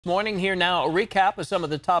Morning here now, a recap of some of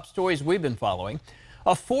the top stories we've been following.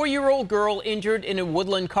 A 4-year-old girl injured in a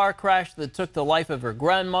Woodland car crash that took the life of her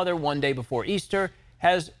grandmother one day before Easter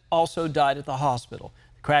has also died at the hospital.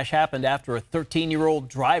 The crash happened after a 13-year-old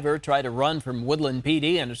driver tried to run from Woodland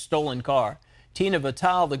PD in a stolen car. Tina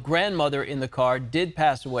Vital, the grandmother in the car, did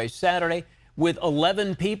pass away Saturday, with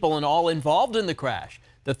 11 people in all involved in the crash.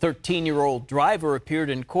 The 13-year-old driver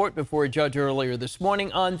appeared in court before a judge earlier this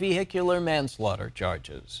morning on vehicular manslaughter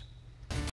charges.